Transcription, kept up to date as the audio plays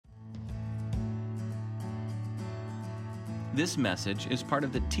This message is part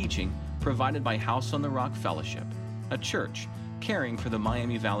of the teaching provided by House on the Rock Fellowship, a church caring for the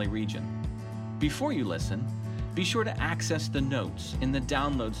Miami Valley region. Before you listen, be sure to access the notes in the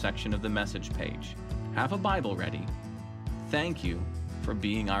download section of the message page. Have a Bible ready. Thank you for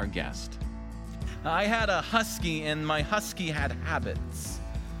being our guest. I had a husky, and my husky had habits.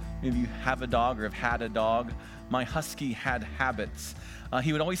 Maybe you have a dog or have had a dog. My husky had habits.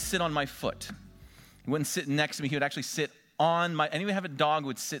 He would always sit on my foot. He wouldn't sit next to me. He would actually sit on my, anyone have a dog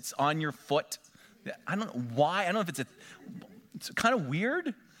who sits on your foot? I don't know why. I don't know if it's kind of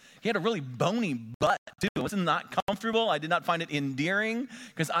weird. He had a really bony butt, too. It wasn't not comfortable. I did not find it endearing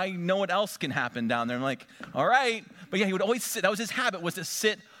because I know what else can happen down there. I'm like, all right. But yeah, he would always sit. That was his habit, was to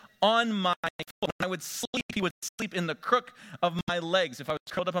sit on my foot. When I would sleep, he would sleep in the crook of my legs. If I was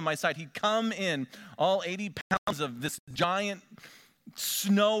curled up on my side, he'd come in, all 80 pounds of this giant,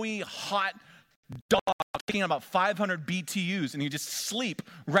 snowy, hot dog taking about 500 BTUs, and he'd just sleep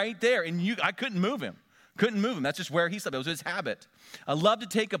right there. And I couldn't move him. That's just where he slept. It was his habit. I love to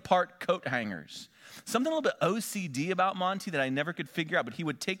take apart coat hangers. Something a little bit OCD about Monty that I never could figure out, but he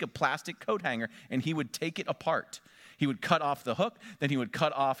would take a plastic coat hanger and he would take it apart. He would cut off the hook, then he would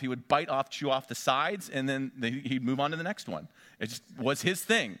bite off, chew off the sides, and then he'd move on to the next one. It just was his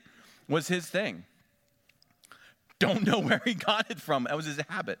thing. Don't know where he got it from. That was his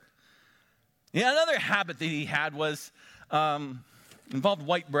habit. Yeah, another habit that he had was involved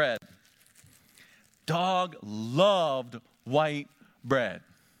white bread. Dog loved white bread.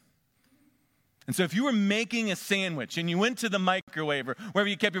 And so if you were making a sandwich and you went to the microwave or wherever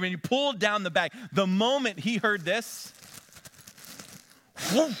you kept your bread, you pulled down the bag, the moment he heard this,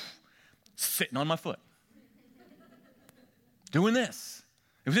 whoosh, sitting on my foot, doing this.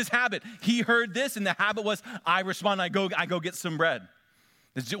 It was his habit. He heard this, and the habit was, I respond, I go get some bread.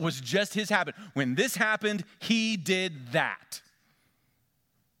 It was just his habit. When this happened, he did that.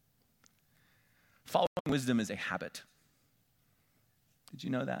 Following wisdom is a habit. Did you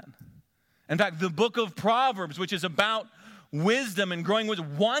know that? In fact, the book of Proverbs, which is about wisdom and growing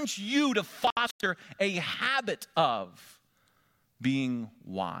wisdom, wants you to foster a habit of being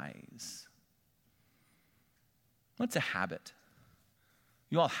wise. What's a habit?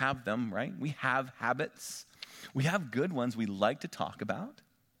 You all have them, right? We have habits. We have good ones we like to talk about.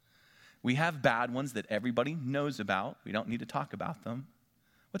 We have bad ones that everybody knows about. We don't need to talk about them.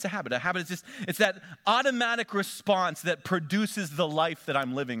 What's a habit? A habit is just, it's that automatic response that produces the life that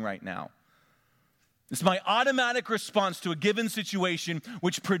I'm living right now. It's my automatic response to a given situation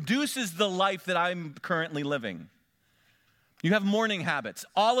which produces the life that I'm currently living. You have morning habits.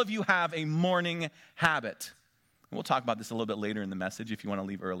 All of you have a morning habit. We'll talk about this a little bit later in the message if you want to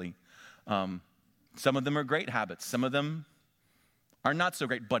leave early. Some of them are great habits. Some of them are not so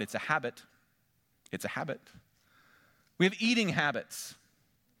great, but it's a habit. It's a habit. We have eating habits.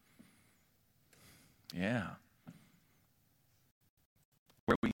 Yeah.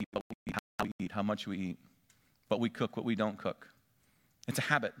 Where we eat, what we eat, how we eat, how much we eat, what we cook, what we don't cook. It's a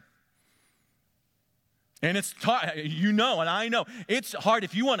habit. And it's tough, and I know, it's hard.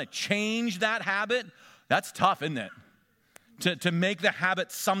 If you want to change that habit, that's tough, isn't it? To make the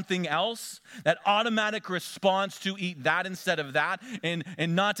habit something else, that automatic response to eat that instead of that, and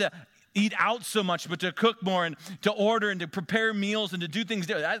not to eat out so much, but to cook more and to order and to prepare meals and to do things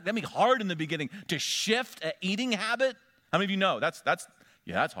different. That'd be hard in the beginning. To shift an eating habit, how many of you know? That's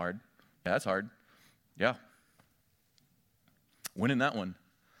hard. Yeah, that's hard. Yeah. Winning that one.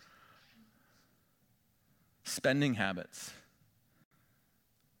 Spending habits.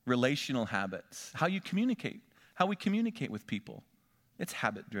 Relational habits. How you communicate. How we communicate with people. It's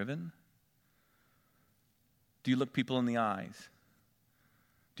habit driven. Do you look people in the eyes?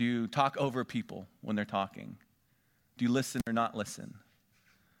 Do you talk over people when they're talking? Do you listen or not listen?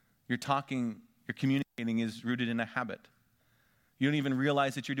 Your communicating is rooted in a habit. You don't even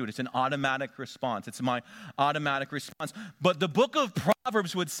realize that you're doing it. It's an automatic response. It's my automatic response. But the book of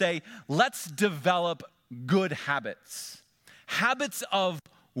Proverbs would say, let's develop good habits. Habits of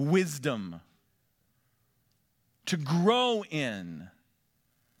wisdom. To grow in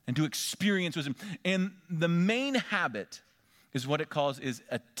and to experience wisdom. And the main habit is what it calls is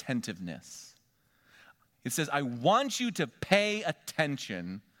attentiveness. It says, I want you to pay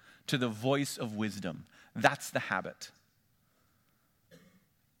attention to the voice of wisdom. That's the habit.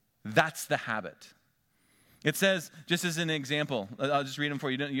 That's the habit. It says, just as an example, I'll just read them for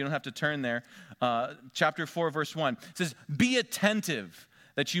you. You don't have to turn there. Chapter 4, verse 1. It says, be attentive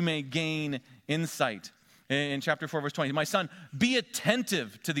that you may gain insight. In chapter 4, verse 20, my son, be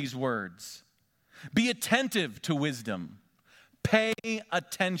attentive to these words. Be attentive to wisdom. Pay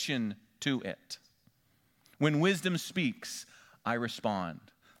attention to it. When wisdom speaks, I respond.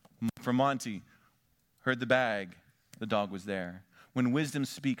 For Monty, heard the bag, the dog was there. When wisdom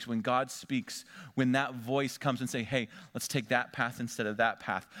speaks, when God speaks, when that voice comes and say, hey, let's take that path instead of that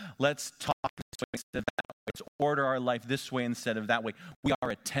path. Let's talk this way instead of that way. Let's order our life this way instead of that way. We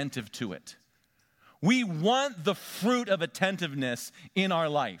are attentive to it. We want the fruit of attentiveness in our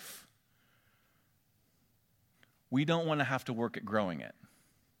life. We don't want to have to work at growing it.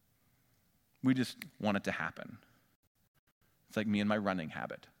 We just want it to happen. It's like me and my running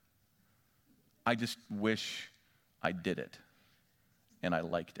habit. I just wish I did it. And I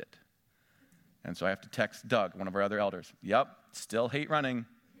liked it. And so I have to text Doug, one of our other elders. Yep, still hate running.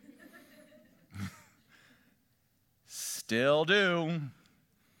 Still do.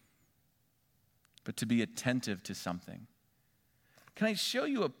 But to be attentive to something. Can I show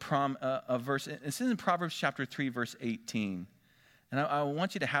you a verse? This is in Proverbs chapter 3, verse 18. And I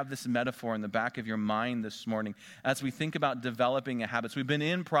want you to have this metaphor in the back of your mind this morning as we think about developing a habit. So we've been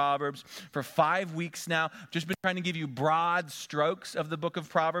in Proverbs for 5 weeks now. Just been trying to give you broad strokes of the book of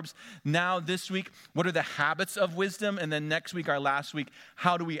Proverbs. Now this week, what are the habits of wisdom? And then next week, our last week,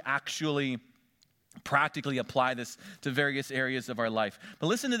 how do we actually practically apply this to various areas of our life? But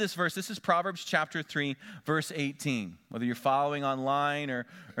listen to this verse. This is Proverbs chapter 3, verse 18. Whether you're following online or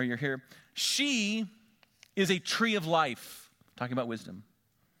you're here. She is a tree of life. Talking about wisdom.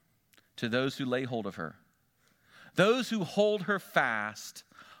 To those who lay hold of her. Those who hold her fast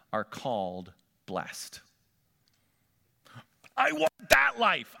are called blessed. I want that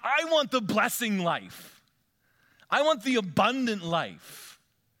life. I want the blessing life. I want the abundant life.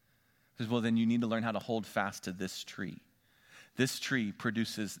 He says, well, then you need to learn how to hold fast to this tree. This tree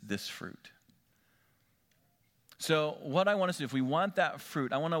produces this fruit. So what I want us to do, if we want that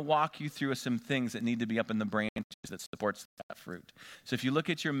fruit, I want to walk you through some things that need to be up in the branches that supports that fruit. So if you look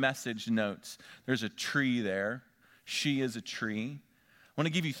at your message notes, there's a tree there. She is a tree. I want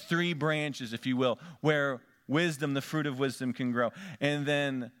to give you 3 branches, if you will, where wisdom, the fruit of wisdom can grow. And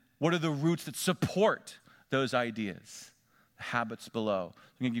then what are the roots that support those ideas? The habits below.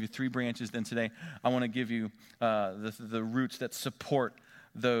 I'm going to give you 3 branches. Then today I want to give you the roots that support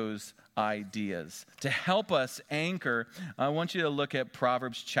those ideas. To help us anchor, I want you to look at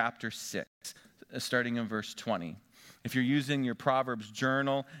Proverbs chapter 6, starting in verse 20. If you're using your Proverbs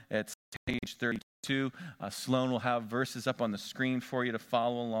journal, it's page 32. Sloan will have verses up on the screen for you to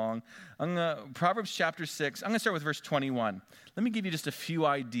follow along. Proverbs chapter 6, I'm going to start with verse 21. Let me give you just a few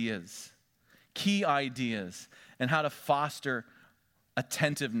ideas, key ideas, and how to foster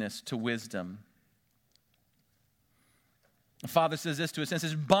attentiveness to wisdom. The Father says this to us, and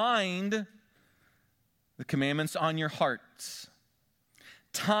says, bind the commandments on your hearts.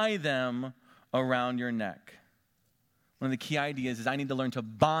 Tie them around your neck. One of the key ideas is I need to learn to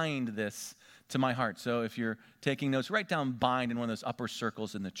bind this to my heart. So if you're taking notes, write down bind in one of those upper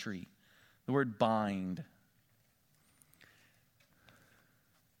circles in the tree. The word bind.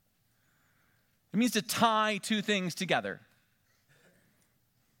 It means to tie 2 things together.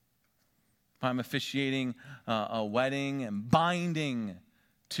 If I'm officiating a wedding and binding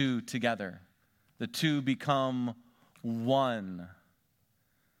 2 together, the 2 become one.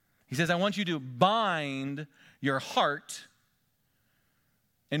 He says, I want you to bind your heart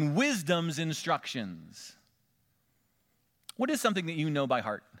and wisdom's instructions. What is something that you know by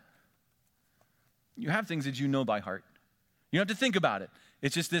heart? You have things that you know by heart. You don't have to think about it.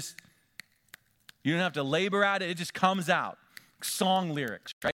 It's just this, you don't have to labor at it. It just comes out. Song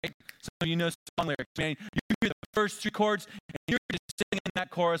lyrics, right? So you know song lyrics, man. You hear the first 3 chords, and you're just singing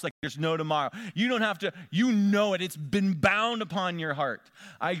that chorus like there's no tomorrow. You don't have to, you know it. It's been bound upon your heart.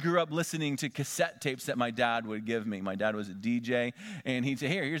 I grew up listening to cassette tapes that my dad would give me. My dad was a DJ, and he'd say,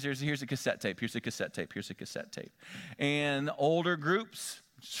 here's a cassette tape. Here's a cassette tape. Here's a cassette tape. And older groups,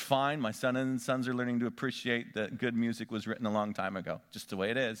 which is fine. My sons are learning to appreciate that good music was written a long time ago, just the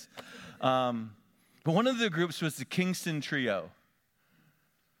way it is. But one of the groups was the Kingston Trio.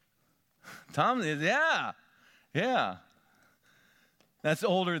 Tom, yeah. That's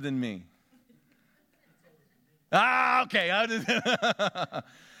older than me. Okay.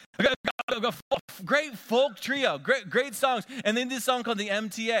 Great folk trio, great songs. And then this song called the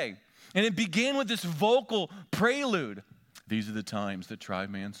MTA. And it began with this vocal prelude. These are the times that try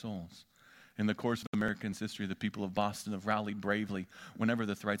man's souls. In the course of American history, the people of Boston have rallied bravely whenever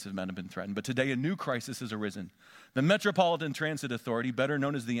the rights of men have been threatened. But today, a new crisis has arisen. The Metropolitan Transit Authority, better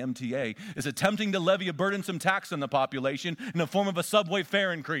known as the MTA, is attempting to levy a burdensome tax on the population in the form of a subway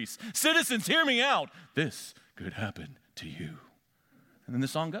fare increase. Citizens, hear me out. This could happen to you. And then the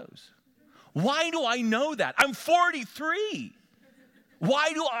song goes. Why do I know that? I'm 43.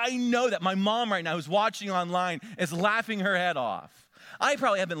 Why do I know that? My mom right now who's watching online is laughing her head off. I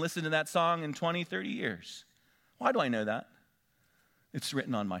probably haven't listened to that song in 20, 30 years. Why do I know that? It's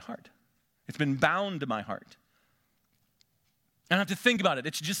written on my heart. It's been bound to my heart. I don't have to think about it.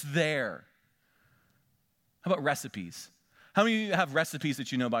 It's just there. How about recipes? How many of you have recipes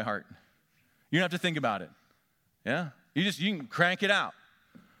that you know by heart? You don't have to think about it. Yeah? You can crank it out.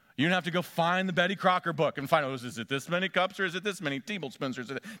 You don't have to go find the Betty Crocker book and find, is it this many cups or is it this many tablespoons or is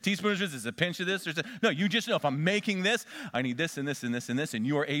it teaspoons or is it a pinch of this? No, you just know if I'm making this, I need this and this and this and this, and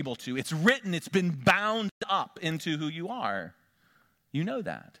you are able to. It's written, it's been bound up into who you are. You know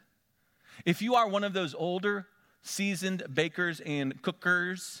that. If you are one of those older, seasoned bakers and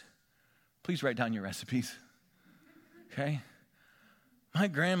cookers, please write down your recipes. Okay? My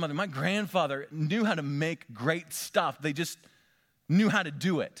grandmother, my grandfather knew how to make great stuff. They just knew how to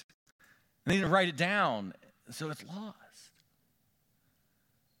do it. And they didn't write it down, so it's lost.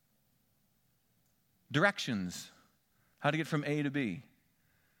 Directions, how to get from A to B.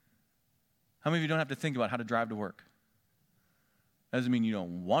 How many of you don't have to think about how to drive to work? That doesn't mean you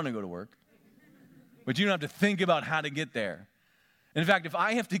don't want to go to work, but you don't have to think about how to get there. In fact, if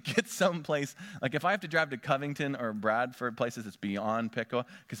I have to get someplace, like if I have to drive to Covington or Bradford, places that's beyond Piqua,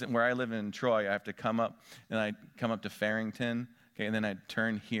 because where I live in Troy, I have to come up, and I come up to Farrington, okay, and then I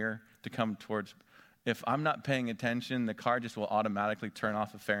turn here to come towards. If I'm not paying attention, the car just will automatically turn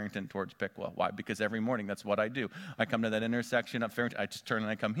off of Farrington towards Piqua. Why? Because every morning, that's what I do. I come to that intersection up Farrington, I just turn and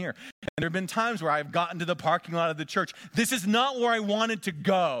I come here. And there have been times where I've gotten to the parking lot of the church. This is not where I wanted to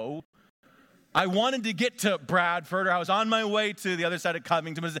go. I wanted to get to Bradford, or I was on my way to the other side of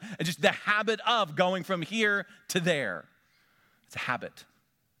Covington. It's just the habit of going from here to there. It's a habit.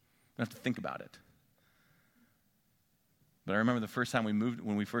 You don't have to think about it. But I remember the first time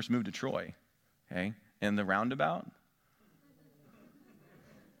when we first moved to Troy, okay, in the roundabout.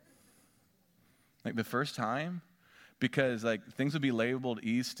 Like the first time, because like things would be labeled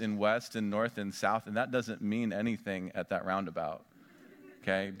east and west and north and south, and that doesn't mean anything at that roundabout,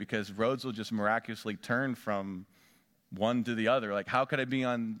 okay? Because roads will just miraculously turn from one to the other. Like, how could I be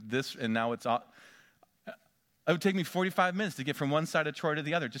on this and now it's all? It would take me 45 minutes to get from one side of Troy to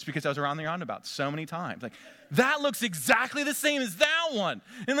the other just because I was around the roundabout so many times. Like, that looks exactly the same as that one.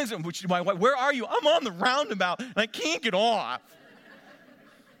 And listen, where are you? I'm on the roundabout and I can't get off.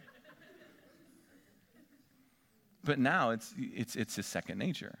 But now it's a second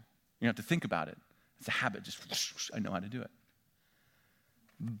nature. You don't have to think about it. It's a habit. Just whoosh, I know how to do it.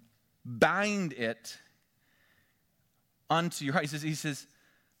 Bind it onto your heart. He says,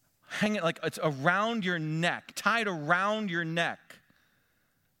 hang it like it's around your neck, tied around your neck.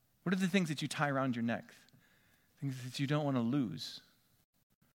 What are the things that you tie around your neck? Things that you don't want to lose.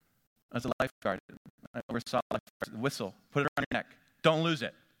 As a lifeguard, I oversaw a lifeguard, whistle, put it around your neck. Don't lose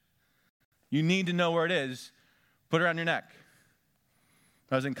it. You need to know where it is. Put it around your neck.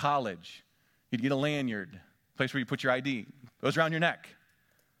 When I was in college, you'd get a lanyard, place where you put your ID. Goes around your neck,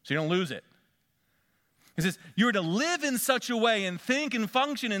 so you don't lose it. He says, you are to live in such a way and think and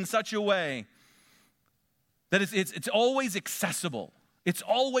function in such a way that it's always accessible. It's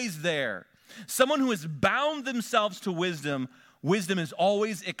always there. Someone who has bound themselves to wisdom, wisdom is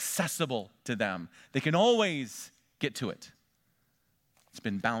always accessible to them. They can always get to it. It's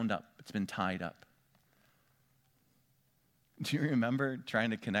been bound up. It's been tied up. Do you remember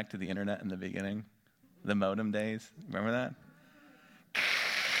trying to connect to the internet in the beginning? The modem days? Remember that?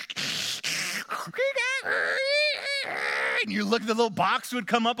 And you look, the little box would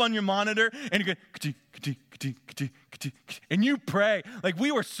come up on your monitor, and you go, and you pray. Like,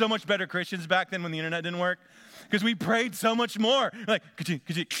 we were so much better Christians back then when the internet didn't work, because we prayed so much more. Like, you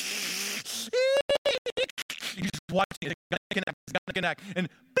just watch it, it's gonna connect, and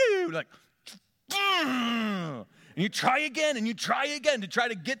boom, like, and you try again to try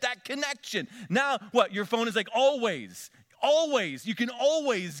to get that connection. Now, what? Your phone is like always, you can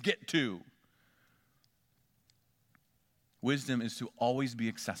always get to. Wisdom is to always be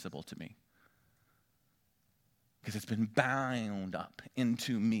accessible to me because it's been bound up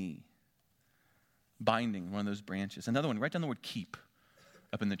into me. Binding, one of those branches. Another one, write down the word keep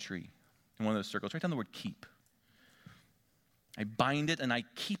up in the tree. In one of those circles, write down the word keep. I bind it and I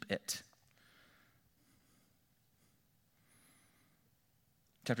keep it.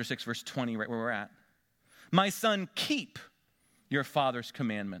 Chapter 6, verse 20, right where we're at. My son, keep your father's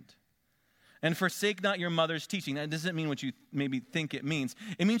commandment. And forsake not your mother's teaching. That doesn't mean what you maybe think it means.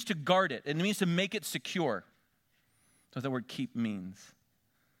 It means to guard it. It means to make it secure. That's what the word keep means.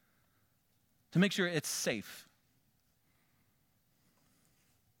 To make sure it's safe.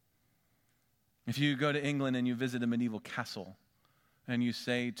 If you go to England and you visit a medieval castle, and you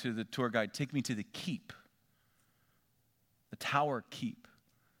say to the tour guide, take me to the keep, the tower keep.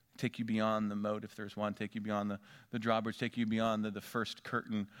 Take you beyond the moat, if there's one, take you beyond the drawbridge, take you beyond the first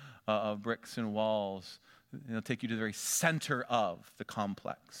curtain of bricks and walls. Take you to the very center of the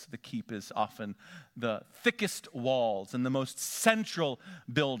complex. The keep is often the thickest walls and the most central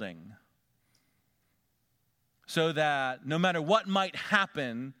building. So that no matter what might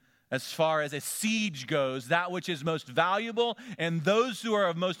happen, as far as a siege goes, that which is most valuable and those who are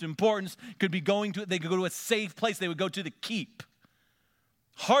of most importance could be they could go to a safe place. They would go to the keep.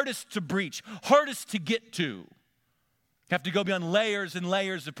 Hardest to breach, hardest to get to. You have to go beyond layers and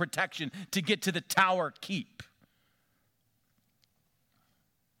layers of protection to get to the tower keep.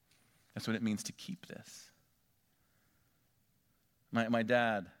 That's what it means to keep this. My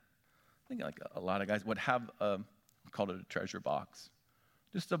dad, I think like a lot of guys, would have called it a treasure box.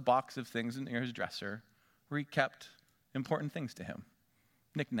 Just a box of things near his dresser where he kept important things to him.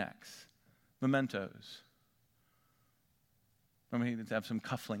 Knickknacks, mementos. I remember he'd have some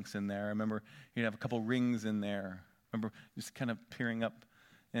cufflinks in there. I remember he'd have a couple rings in there. I remember just kind of peering up,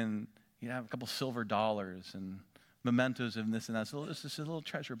 and he'd have a couple silver dollars and mementos of this and that. So it's just a little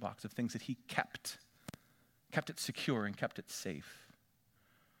treasure box of things that he kept it secure and kept it safe.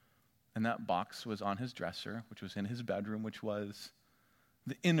 And that box was on his dresser, which was in his bedroom, which was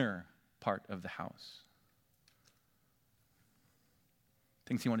the inner part of the house.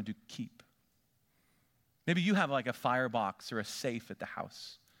 Things he wanted to keep. Maybe you have like a firebox or a safe at the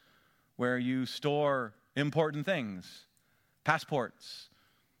house where you store important things, passports,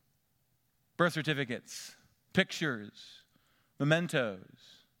 birth certificates, pictures, mementos.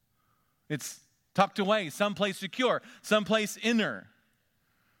 It's tucked away, someplace secure, someplace inner.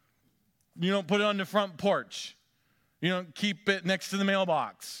 You don't put it on the front porch. You don't keep it next to the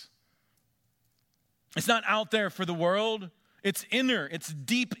mailbox. It's not out there for the world. It's inner. It's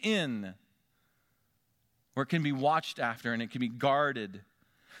deep in, where it can be watched after and it can be guarded.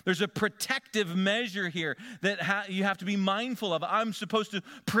 There's a protective measure here that you have to be mindful of. I'm supposed to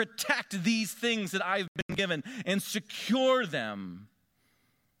protect these things that I've been given and secure them.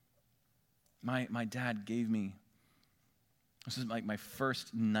 My dad gave me, this is like my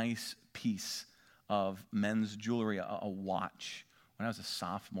first nice piece of men's jewelry, a watch, when I was a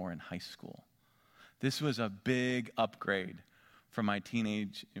sophomore in high school. This was a big upgrade from my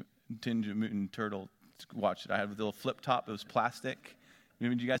Teenage Mutant Turtle watch that I had with a little flip top. It was plastic.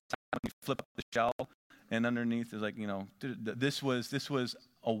 Did you guys when you flip up the shell and underneath is like, this was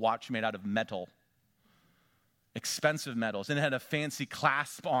a watch made out of metal. Expensive metals. And it had a fancy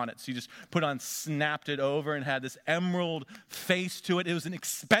clasp on it. So you just snapped it over and had this emerald face to it. It was an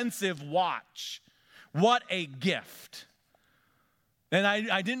expensive watch. What a gift. And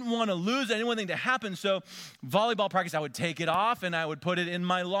I didn't want to lose it. I didn't want anything to happen. So volleyball practice, I would take it off and I would put it in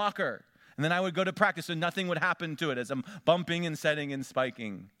my locker. And then I would go to practice so nothing would happen to it as I'm bumping and setting and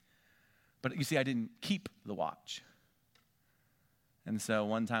spiking. But you see, I didn't keep the watch. And so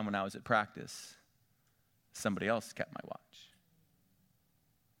one time when I was at practice, somebody else kept my watch.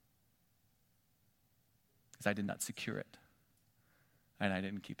 Because I did not secure it. And I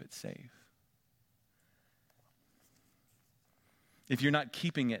didn't keep it safe. If you're not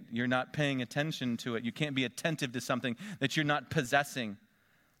keeping it, you're not paying attention to it. You can't be attentive to something that you're not possessing.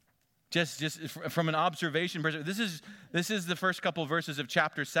 Just from an observation perspective, this is the first couple verses of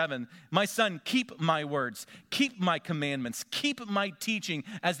chapter 7. My son, keep my words, keep my commandments, keep my teaching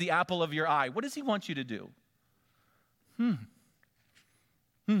as the apple of your eye. What does he want you to do?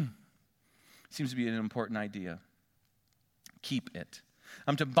 Seems to be an important idea. Keep it.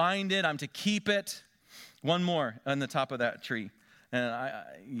 I'm to bind it. I'm to keep it. One more on the top of that tree. And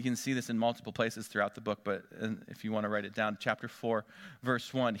you can see this in multiple places throughout the book, but if you want to write it down, chapter 4,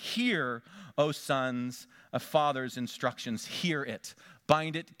 verse 1. Hear, O sons, a father's instructions. Hear it.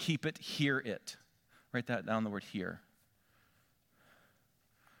 Bind it, keep it, hear it. Write that down, the word hear.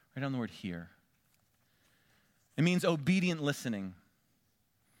 Write down the word hear. It means obedient listening.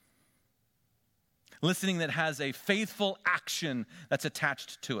 Listening that has a faithful action that's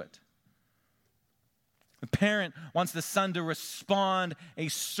attached to it. The parent wants the son to respond a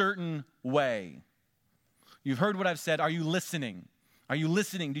certain way. You've heard what I've said. Are you listening? Are you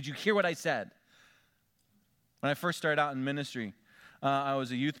listening? Did you hear what I said? When I first started out in ministry, I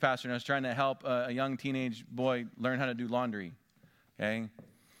was a youth pastor and I was trying to help a young teenage boy learn how to do laundry. Okay?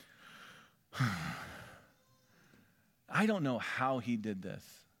 I don't know how he did this.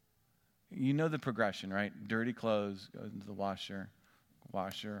 You know the progression, right? Dirty clothes, goes into the washer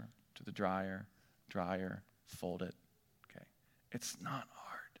to the dryer, fold it. Okay. It's not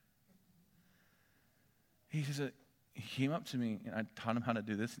hard. He says, he came up to me, and I taught him how to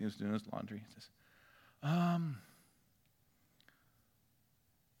do this, and he was doing his laundry. He says,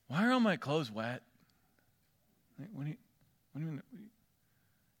 why are all my clothes wet? What do you mean?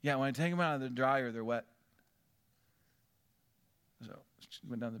 Yeah, when I take them out of the dryer, they're wet. So she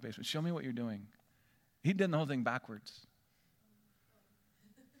went down to the basement. Show me what you're doing. He did the whole thing backwards.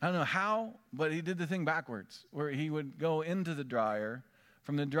 I don't know how, but he did the thing backwards, where he would go into the dryer,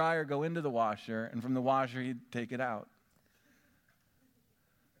 from the dryer go into the washer, and from the washer he'd take it out.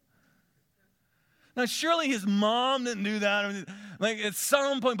 Now, surely his mom didn't do that, like at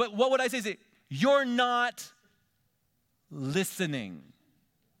some point, but what would I say? You're not listening.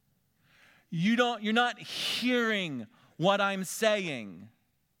 You're not hearing what I'm saying.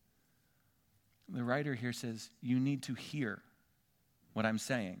 The writer here says, you need to hear what I'm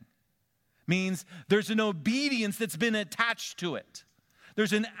saying. Means there's an obedience that's been attached to it.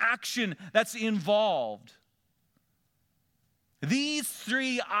 There's an action that's involved. These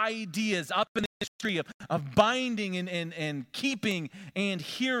three ideas up in the history of binding and keeping and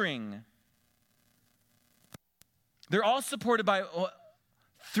hearing, they're all supported by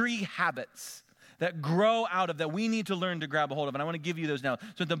three habits that grow out of, that we need to learn to grab a hold of. And I want to give you those now.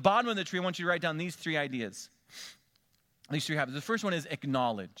 So at the bottom of the tree, I want you to write down these three ideas. These three habits. The first one is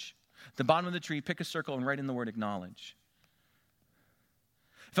acknowledge. At the bottom of the tree, pick a circle and write in the word acknowledge.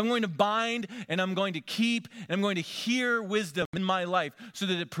 If I'm going to bind and I'm going to keep and I'm going to hear wisdom in my life so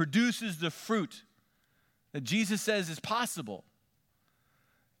that it produces the fruit that Jesus says is possible,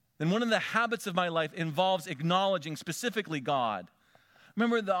 then one of the habits of my life involves acknowledging specifically God.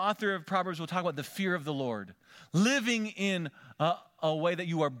 Remember, the author of Proverbs will talk about the fear of the Lord. Living in a way that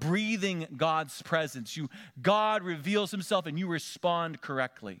you are breathing God's presence. God reveals himself and you respond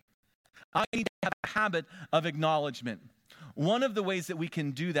correctly. I need to have a habit of acknowledgement. One of the ways that we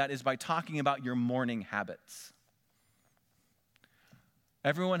can do that is by talking about your morning habits.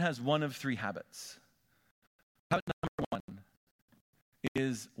 Everyone has one of three habits. Habit number one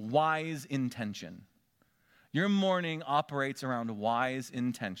is wise intention. Your morning operates around wise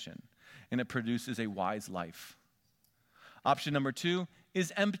intention, and it produces a wise life. Option number two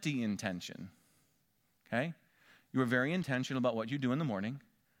is empty intention. Okay? You are very intentional about what you do in the morning,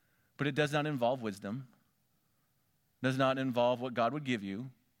 but it does not involve wisdom, does not involve what God would give you,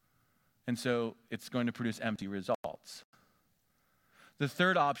 and so it's going to produce empty results. The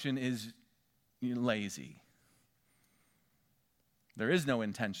third option is lazy. There is no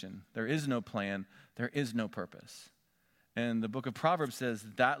intention. There is no plan. There is no purpose. And the book of Proverbs says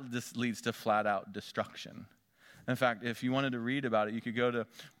that this leads to flat out destruction. In fact, if you wanted to read about it, you could go to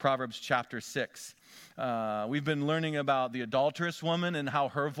Proverbs chapter 6. We've been learning about the adulterous woman and how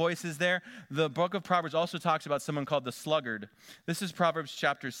her voice is there. The book of Proverbs also talks about someone called the sluggard. This is Proverbs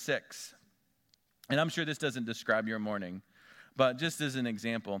chapter 6. And I'm sure this doesn't describe your morning, but just as an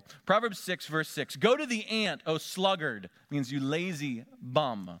example. Proverbs 6, verse 6. Go to the ant, O sluggard. Means you lazy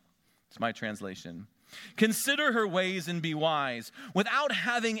bum. It's my translation. Consider her ways and be wise. Without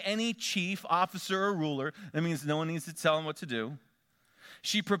having any chief, officer, or ruler, that means no one needs to tell him what to do.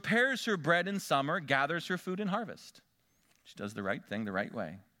 She prepares her bread in summer, gathers her food in harvest. She does the right thing the right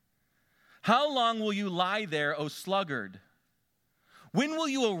way. How long will you lie there, O sluggard? When will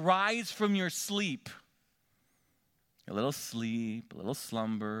you arise from your sleep? A little sleep, a little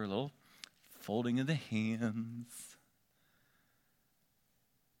slumber, a little folding of the hands.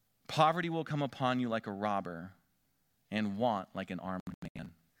 Poverty will come upon you like a robber, and want like an armed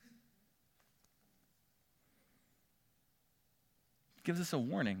man. It gives us a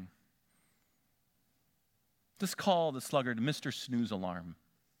warning. Let's call the sluggard Mr. Snooze Alarm.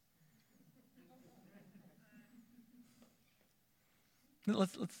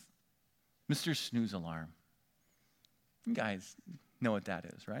 Let's Mr. Snooze Alarm. You guys know what that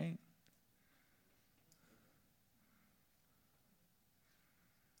is, right?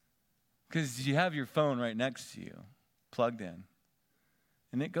 Because you have your phone right next to you, plugged in,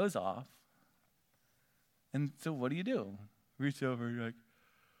 and it goes off. And so what do? Reach over, you're like,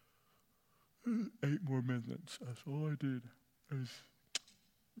 8 more minutes. That's all I did.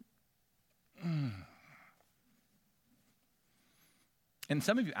 And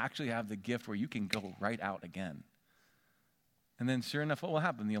some of you actually have the gift where you can go right out again. And then sure enough, what will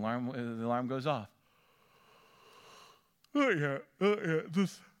happen? The alarm goes off. Oh yeah,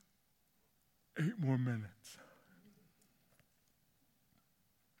 just 8 more minutes.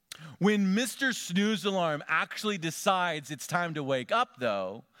 When Mr. Snooze Alarm actually decides it's time to wake up,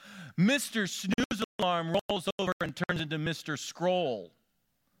 though, Mr. Snooze Alarm rolls over and turns into Mr. Scroll,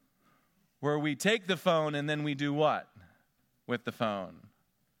 where we take the phone and then we do what with the phone?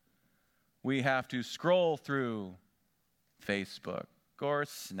 We have to scroll through Facebook or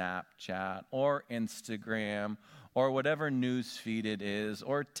Snapchat or Instagram or whatever news feed it is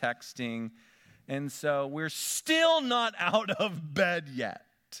or texting. And so we're still not out of bed yet.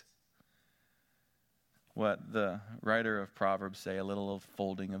 What the writer of Proverbs say, a little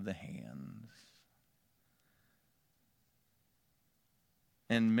folding of the hands.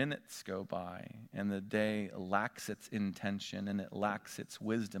 And minutes go by, and the day lacks its intention, and it lacks its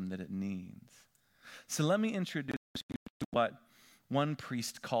wisdom that it needs. So let me introduce you to what one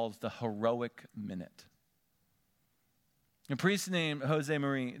priest calls the heroic minute. A priest named Jose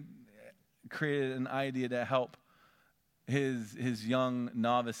Marie created an idea to help his young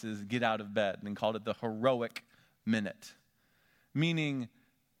novices get out of bed and called it the heroic minute. Meaning,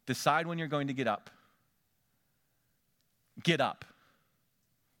 decide when you're going to get up. Get up.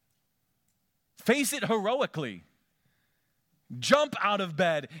 Face it heroically. Jump out of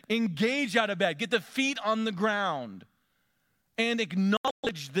bed. Engage out of bed. Get the feet on the ground. And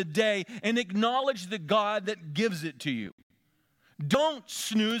acknowledge the day and acknowledge the God that gives it to you. Don't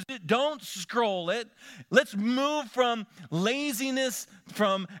snooze it. Don't scroll it. Let's move from laziness,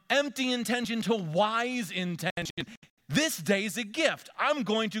 from empty intention to wise intention. This day's a gift. I'm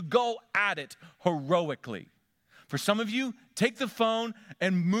going to go at it heroically. For some of you, take the phone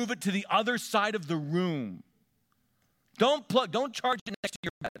and move it to the other side of the room. Don't charge it next to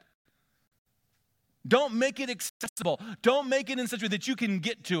your bed. Don't make it accessible. Don't make it in such a way that you can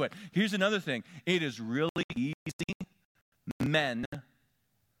get to it. Here's another thing. It is really easy, men,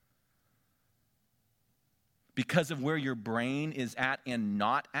 because of where your brain is at and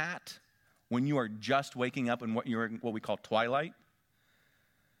not at, when you are just waking up in what we call twilight,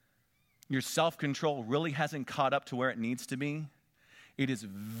 your self-control really hasn't caught up to where it needs to be. It is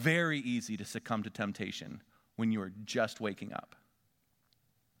very easy to succumb to temptation when you are just waking up.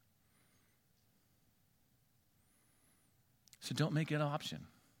 So don't make it an option.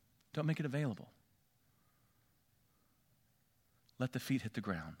 Don't make it available. Let the feet hit the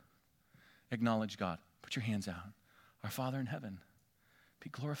ground. Acknowledge God. Put your hands out. Our Father in heaven, be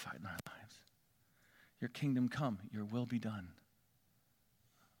glorified in our lives. Your kingdom come, your will be done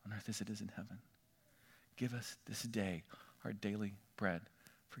on earth as it is in heaven. Give us this day our daily bread.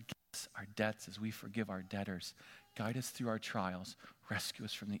 Forgive us our debts as we forgive our debtors. Guide us through our trials. Rescue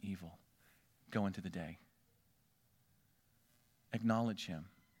us from the evil. Go into the day. Acknowledge him.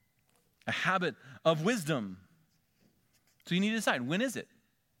 A habit of wisdom. So you need to decide, when is it?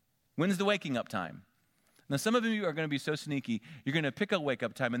 When's the waking up time? Now, some of you are going to be so sneaky, you're going to pick a wake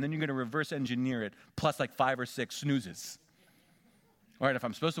up time and then you're going to reverse engineer it plus like 5 or 6 snoozes. All right, if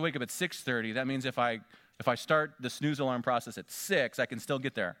I'm supposed to wake up at 6:30, that means if I start the snooze alarm process at 6, I can still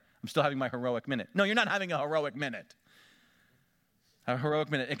get there. I'm still having my heroic minute. No, you're not having a heroic minute. A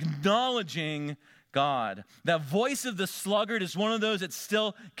heroic minute. Acknowledging God. That voice of the sluggard is one of those that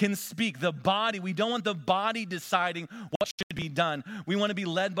still can speak. The body, we don't want the body deciding what should be done. We want to be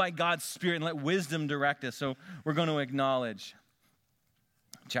led by God's Spirit and let wisdom direct us. So we're going to acknowledge.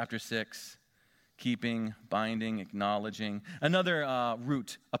 Chapter 6, keeping, binding, acknowledging. Another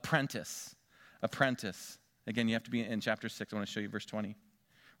root, apprentice. Apprentice. Again, you have to be in chapter 6. I want to show you verse 20.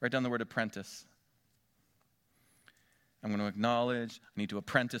 Write down the word apprentice. I'm going to acknowledge. I need to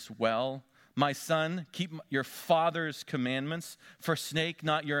apprentice well. My son, keep your father's commandments. Forsake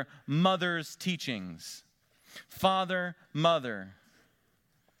not your mother's teachings. Father, mother.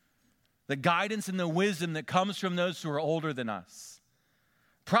 The guidance and the wisdom that comes from those who are older than us.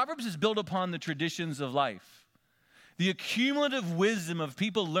 Proverbs is built upon the traditions of life. The accumulative wisdom of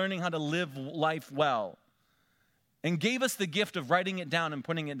people learning how to live life well. And gave us the gift of writing it down and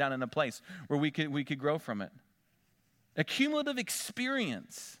putting it down in a place where we could grow from it. A cumulative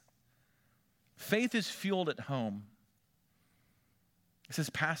experience. Faith is fueled at home. This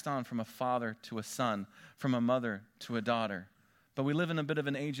is passed on from a father to a son, from a mother to a daughter. But we live in a bit of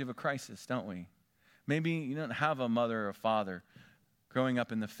an age of a crisis, don't we? Maybe you don't have a mother or a father growing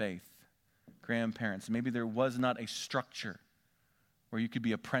up in the faith, grandparents. Maybe there was not a structure where you could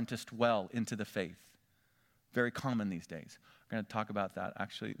be apprenticed well into the faith. Very common these days. We're going to talk about that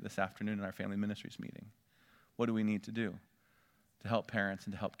actually this afternoon in our family ministries meeting. What do we need to do to help parents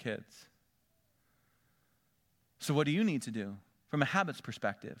and to help kids? So what do you need to do from a habits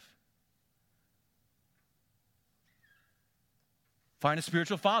perspective? Find a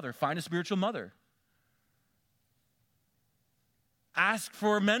spiritual father. Find a spiritual mother. Ask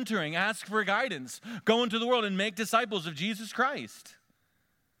for mentoring. Ask for guidance. Go into the world and make disciples of Jesus Christ.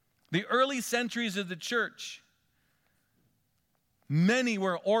 The early centuries of the church, many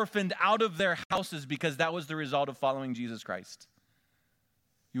were orphaned out of their houses because that was the result of following Jesus Christ.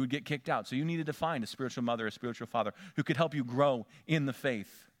 You would get kicked out. So you needed to find a spiritual mother, a spiritual father who could help you grow in the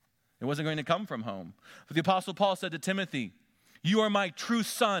faith. It wasn't going to come from home. But the Apostle Paul said to Timothy, you are my true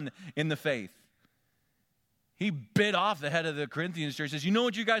son in the faith. He bit off the head of the Corinthians church. He says, you know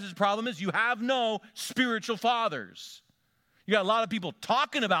what you guys' problem is? You have no spiritual fathers. You got a lot of people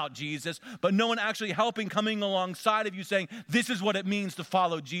talking about Jesus, but no one actually helping, coming alongside of you saying, this is what it means to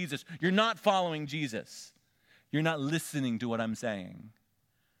follow Jesus. You're not following Jesus. You're not listening to what I'm saying.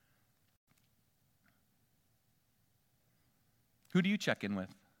 Who do you check in with?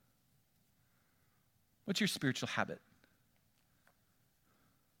 What's your spiritual habit?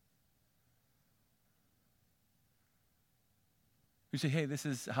 You say, hey, this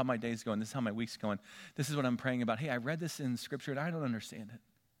is how my day's going. This is how my week's going. This is what I'm praying about. Hey, I read this in Scripture and I don't understand it.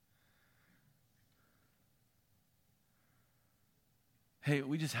 Hey,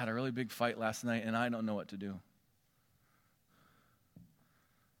 we just had a really big fight last night and I don't know what to do.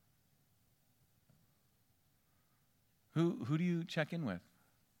 Who do you check in with?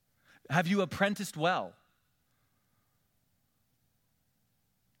 Have you apprenticed well?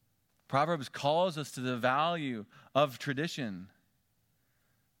 Proverbs calls us to the value of tradition.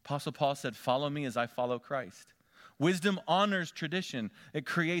 Apostle Paul said, follow me as I follow Christ. Wisdom honors tradition. It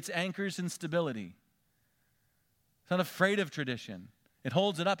creates anchors and stability. It's not afraid of tradition. It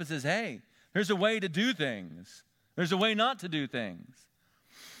holds it up and says, hey, there's a way to do things. There's a way not to do things.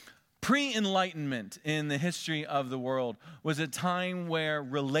 Pre-enlightenment in the history of the world was a time where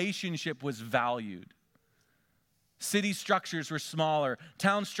relationship was valued. City structures were smaller,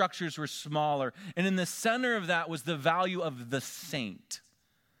 town structures were smaller, and in the center of that was the value of the saint,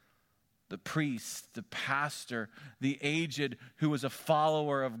 the priest, the pastor, the aged who was a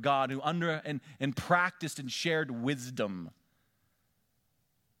follower of God, who and practiced and shared wisdom.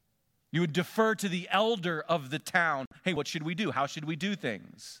 You would defer to the elder of the town. Hey, what should we do? How should we do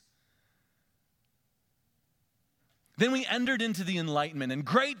things? Then we entered into the Enlightenment, and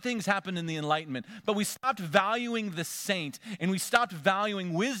great things happened in the Enlightenment, but we stopped valuing the saint, and we stopped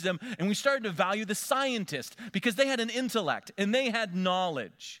valuing wisdom, and we started to value the scientist, because they had an intellect, and they had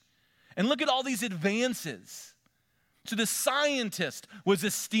knowledge. And look at all these advances. So the scientist was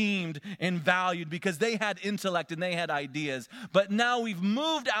esteemed and valued because they had intellect and they had ideas. But now we've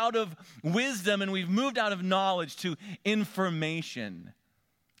moved out of wisdom and we've moved out of knowledge to information,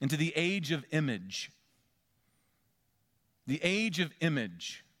 into the age of image. The age of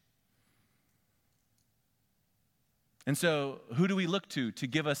image. And so, who do we look to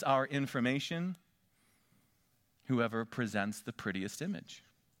give us our information? Whoever presents the prettiest image.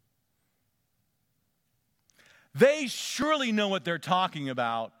 They surely know what they're talking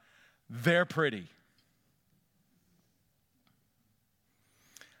about. They're pretty.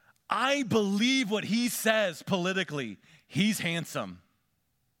 I believe what he says politically. He's handsome.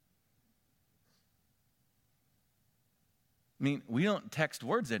 I mean, we don't text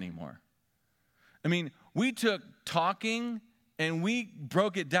words anymore. I mean, we took talking and we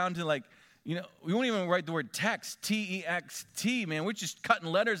broke it down to we won't even write the word text, T-E-X-T, man. We're just cutting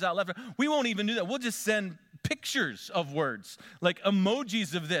letters out left. We won't even do that. We'll just send pictures of words, like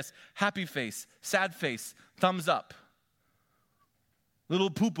emojis of this, happy face, sad face, thumbs up.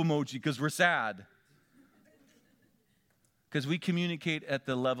 Little poop emoji because we're sad. Because we communicate at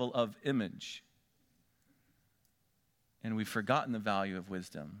the level of image. And we've forgotten the value of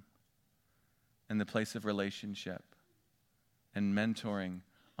wisdom and the place of relationship and mentoring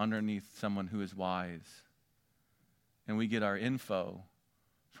underneath someone who is wise. And we get our info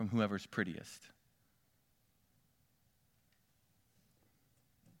from whoever's prettiest.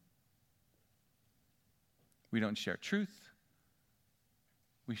 We don't share truth.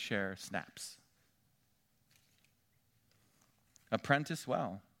 We share snaps. Apprentice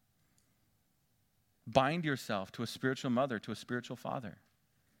well. Bind yourself to a spiritual mother, to a spiritual father.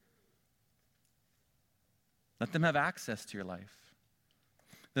 Let them have access to your life.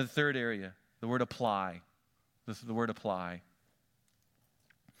 The third area, the word apply. This is the word apply.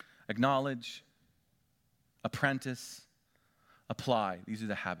 Acknowledge, apprentice, apply. These are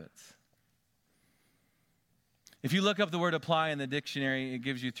the habits. If you look up the word apply in the dictionary, it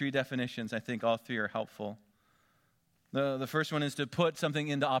gives you 3 definitions. I think all 3 are helpful. The first one is to put something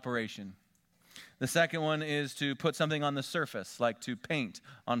into operation. The second one is to put something on the surface, like to paint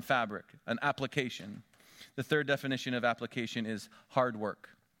on fabric, an application. The third definition of application is hard work.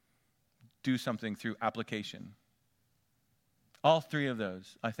 Do something through application. All 3 of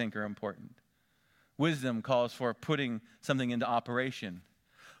those, I think, are important. Wisdom calls for putting something into operation,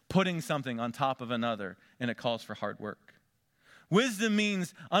 putting something on top of another, and it calls for hard work. Wisdom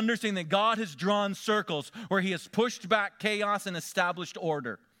means understanding that God has drawn circles where he has pushed back chaos and established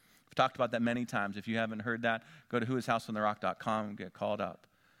order. We've talked about that many times. If you haven't heard that, go to whoishouseontherock.com and get called up.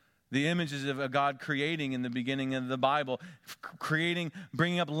 The images of a God creating in the beginning of the Bible, creating,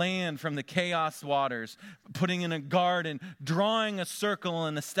 bringing up land from the chaos waters, putting in a garden, drawing a circle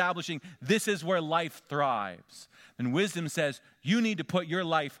and establishing this is where life thrives. And wisdom says you need to put your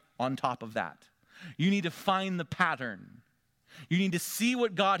life on top of that. You need to find the pattern. You need to see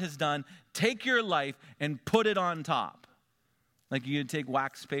what God has done, take your life and put it on top. Like you'd take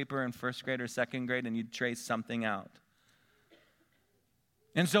wax paper in first grade or second grade and you'd trace something out.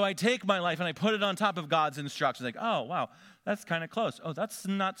 And so I take my life and I put it on top of God's instructions. Like, oh, wow, that's kind of close. Oh, that's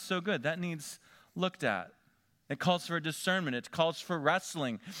not so good. That needs looked at. It calls for discernment. It calls for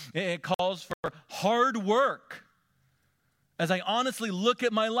wrestling. It calls for hard work. As I honestly look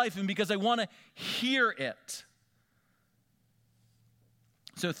at my life and because I want to hear it.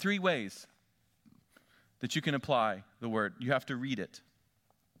 So 3 ways that you can apply the word. You have to read it.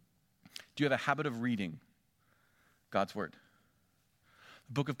 Do you have a habit of reading God's word?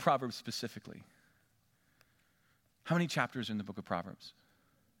 The book of Proverbs specifically. How many chapters are in the book of Proverbs?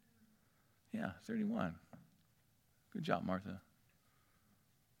 Yeah, 31. Good job, Martha.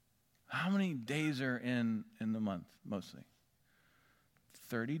 How many days are in the month, mostly?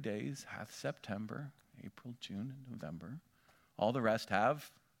 30 days hath September, April, June, and November. All the rest have,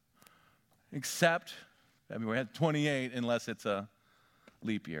 except February has 28 unless it's a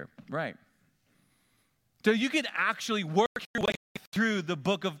leap year. Right. So you can actually work your way through the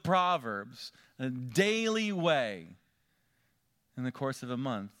book of Proverbs in a daily way. In the course of a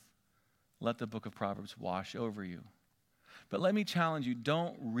month, let the book of Proverbs wash over you. But let me challenge you,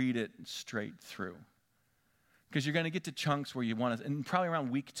 don't read it straight through. Because you're going to get to chunks where you want to, and probably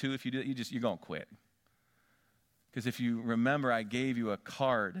around week 2, if you do it, you're going to quit. Because if you remember, I gave you a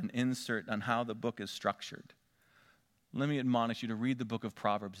card, an insert on how the book is structured. Let me admonish you to read the book of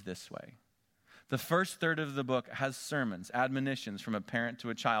Proverbs this way. The first third of the book has sermons, admonitions from a parent to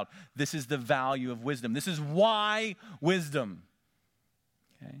a child. This is the value of wisdom. This is why wisdom.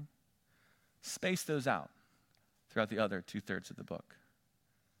 Okay? Space those out throughout the other 2/3 of the book.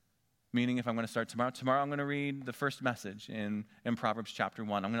 Meaning if I'm going to start tomorrow I'm going to read the first message in Proverbs chapter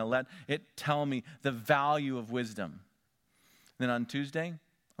 1. I'm going to let it tell me the value of wisdom. Then on Tuesday,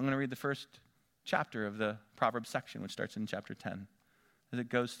 I'm going to read the first chapter of the Proverbs section, which starts in chapter 10, as it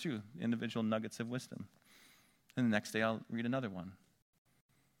goes through individual nuggets of wisdom. And the next day I'll read another one.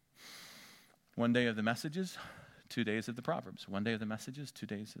 1 day of the messages, 2 days of the Proverbs. 1 day of the messages, 2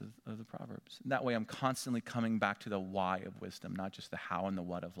 days of the Proverbs. And that way I'm constantly coming back to the why of wisdom, not just the how and the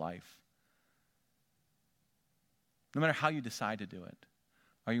what of life. No matter how you decide to do it,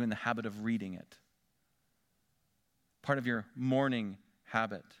 are you in the habit of reading it? Part of your morning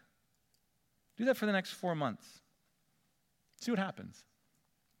habit. Do that for the next 4 months. See what happens.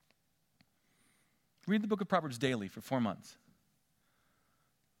 Read the book of Proverbs daily for 4 months.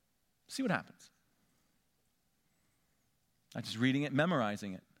 See what happens. Not just reading it,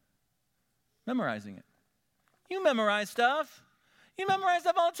 memorizing it. Memorizing it. You memorize stuff. You memorize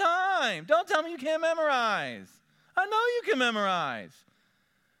stuff all the time. Don't tell me you can't memorize. I know you can memorize.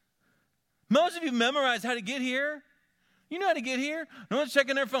 Most of you memorized how to get here. You know how to get here. No one's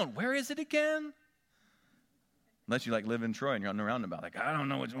checking their phone. Where is it again? Unless you live in Troy and you're on the roundabout. I don't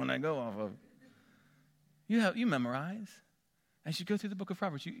know which one I go off of. You memorize. As you go through the book of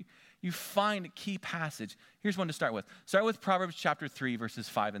Proverbs, you find a key passage. Here's one to start with. Start with Proverbs chapter 3, verses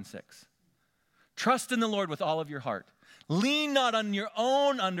 5 and 6. Trust in the Lord with all of your heart. Lean not on your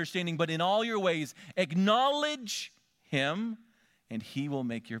own understanding, but in all your ways acknowledge him, and he will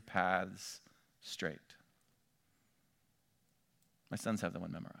make your paths straight. My sons have that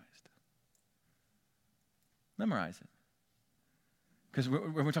one memorized. Memorize it. Because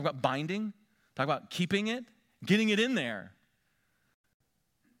we're talking about binding, talk about keeping it, getting it in there.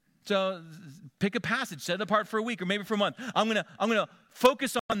 So pick a passage, set it apart for a week or maybe for a month. I'm gonna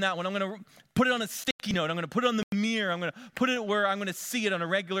focus on that one. I'm gonna put it on a sticky note. I'm gonna put it on the mirror. I'm gonna put it where I'm gonna see it on a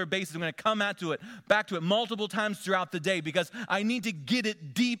regular basis. I'm gonna come back to it multiple times throughout the day because I need to get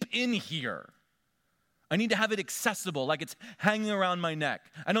it deep in here. I need to have it accessible, like it's hanging around my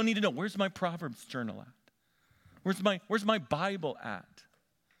neck. I don't need to know, where's my Proverbs journal at? Where's my Bible at?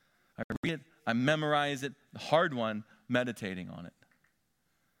 I read it, I memorize it, the hard one, meditating on it.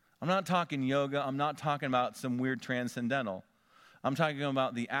 I'm not talking yoga. I'm not talking about some weird transcendental. I'm talking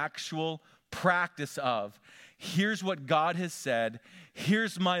about the actual practice of, here's what God has said.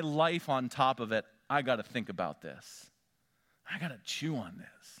 Here's my life on top of it. I got to think about this. I got to chew on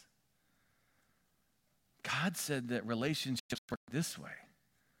this. God said that relationships work this way.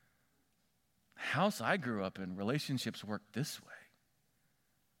 The house I grew up in, relationships work this way.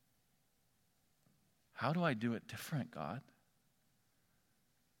 How do I do it different, God?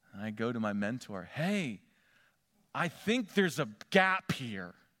 And I go to my mentor, hey, I think there's a gap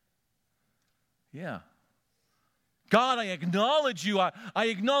here. Yeah. God, I acknowledge you. I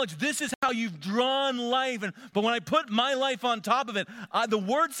acknowledge this is how you've drawn life. But when I put my life on top of it, the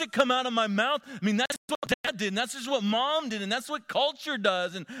words that come out of my mouth, I mean, that's what Dad did, and that's just what Mom did, and that's what culture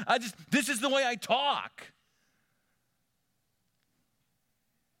does. And this is the way I talk.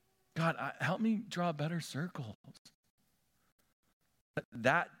 God, help me draw better circles. But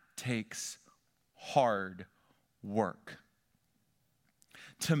that takes hard work.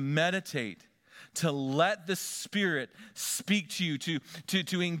 To meditate, to let the Spirit speak to you,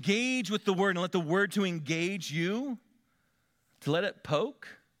 to engage with the Word and let the Word to engage you, to let it poke.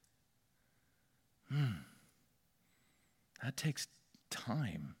 That takes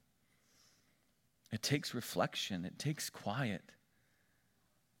time. It takes reflection. It takes quiet.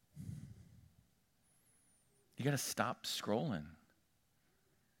 You got to stop scrolling.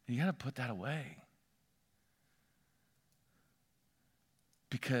 You got to put that away.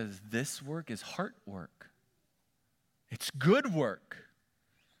 Because this work is heart work. It's good work.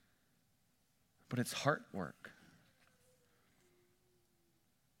 But it's heart work.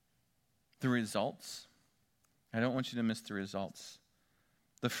 The results, I don't want you to miss the results.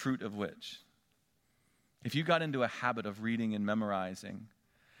 The fruit of which. If you got into a habit of reading and memorizing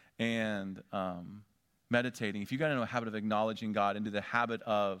and meditating, if you got into a habit of acknowledging God, into the habit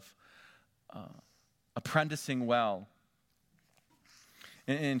of apprenticing well,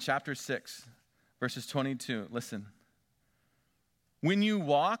 in chapter 6, verses 22, listen. When you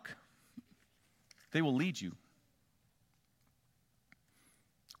walk, they will lead you.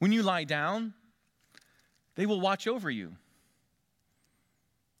 When you lie down, they will watch over you.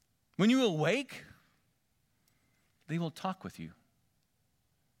 When you awake, they will talk with you.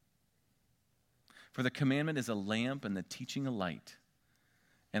 For the commandment is a lamp and the teaching a light,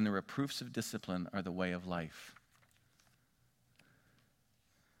 and the reproofs of discipline are the way of life.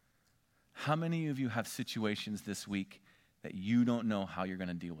 How many of you have situations this week that you don't know how you're going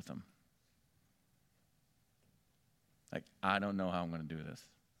to deal with them? Like, I don't know how I'm going to do this.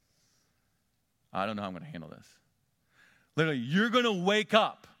 I don't know how I'm going to handle this. Literally, you're going to wake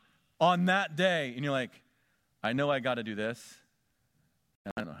up on that day, and you're like, I know I got to do this,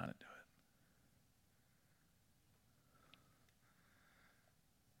 and I don't know how to do it.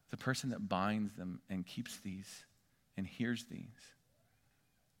 The person that binds them and keeps these and hears these,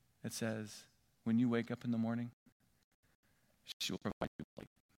 it says, when you wake up in the morning, she will provide you light.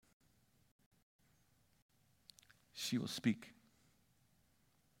 She will speak.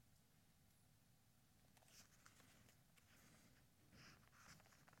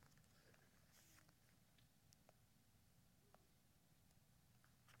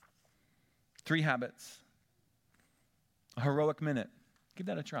 Three habits. A heroic minute. Give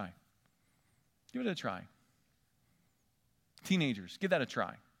that a try. Give it a try. Teenagers, give that a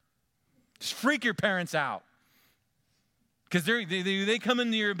try. Just freak your parents out. Because they come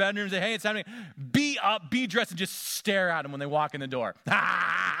into your bedroom and say, hey, it's happening. Be up, be dressed, and just stare at them when they walk in the door.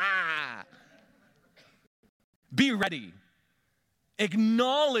 Be ready.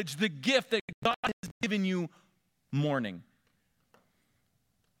 Acknowledge the gift that God has given you morning.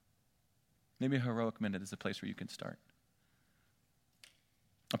 Maybe a heroic minute is a place where you can start.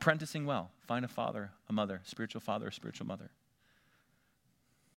 Apprenticing well. Find a father, a mother, spiritual father, or spiritual mother.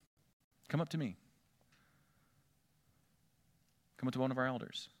 Come up to me. Come up to one of our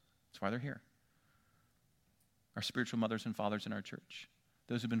elders. That's why they're here. Our spiritual mothers and fathers in our church.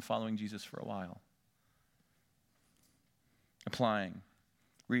 Those who've been following Jesus for a while. Applying,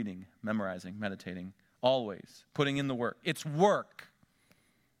 reading, memorizing, meditating, always putting in the work. It's work.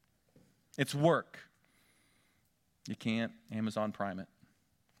 It's work. You can't Amazon Prime it.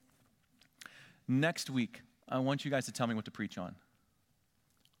 Next week, I want you guys to tell me what to preach on.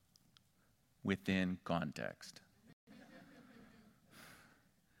 Within context.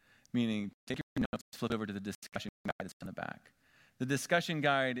 Meaning, take your notes, flip over to the discussion guide that's in the back. The discussion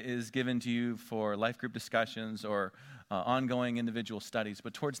guide is given to you for life group discussions or ongoing individual studies.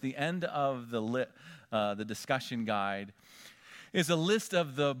 But towards the end of the discussion guide is a list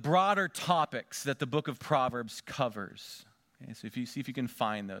of the broader topics that the book of Proverbs covers. Okay, so if you see if you can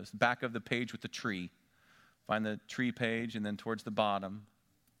find those. Back of the page with the tree. Find the tree page, and then towards the bottom.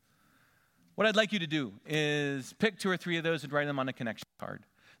 What I'd like you to do is pick 2 or 3 of those and write them on a connection card.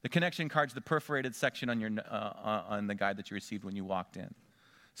 The connection card's the perforated section on the guide that you received when you walked in.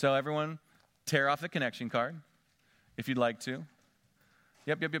 So everyone, tear off the connection card if you'd like to.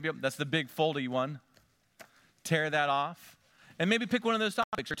 Yep. That's the big foldy one. Tear that off. And maybe pick one of those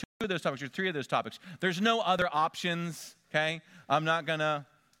topics, or two of those topics, or three of those topics. There's no other options, okay? I'm not going to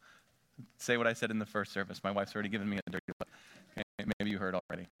say what I said in the first service. My wife's already given me a dirty look. Okay, maybe you heard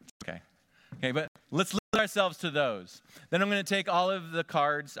already. Okay, but let's limit ourselves to those. Then I'm going to take all of the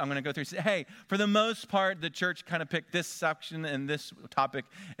cards. I'm going to go through and say, hey, for the most part, the church kind of picked this section and this topic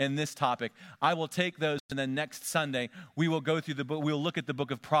and this topic. I will take those, and then next Sunday, we will go through the book. We'll look at the book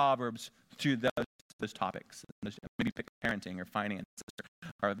of Proverbs through those topics. Maybe pick parenting or finances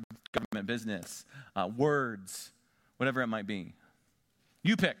or government business, words, whatever it might be.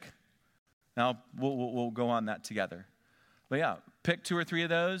 You pick. Now, we'll go on that together. But yeah, pick 2 or 3 of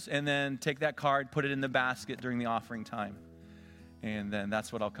those, and then take that card, put it in the basket during the offering time. And then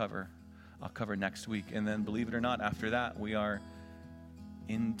that's what I'll cover. I'll cover next week. And then, believe it or not, after that, we are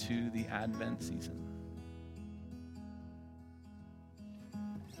into the Advent season.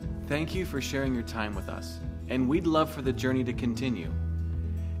 Thank you for sharing your time with us, and we'd love for the journey to continue.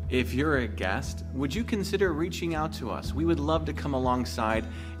 If you're a guest, would you consider reaching out to us? We would love to come alongside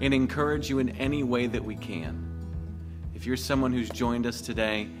and encourage you in any way that we can. If you're someone who's joined us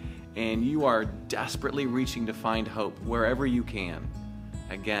today and you are desperately reaching to find hope wherever you can,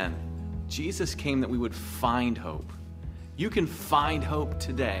 again, Jesus came that we would find hope. You can find hope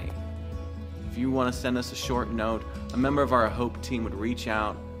today. If you want to send us a short note, a member of our Hope team would reach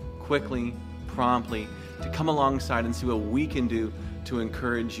out quickly, promptly, to come alongside and see what we can do to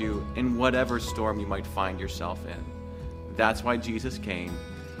encourage you in whatever storm you might find yourself in. That's why Jesus came,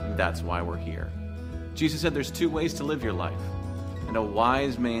 and that's why we're here. Jesus said there's 2 ways to live your life, and a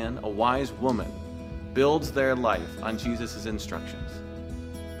wise man, a wise woman, builds their life on Jesus' instructions.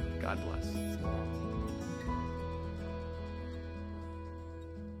 God bless.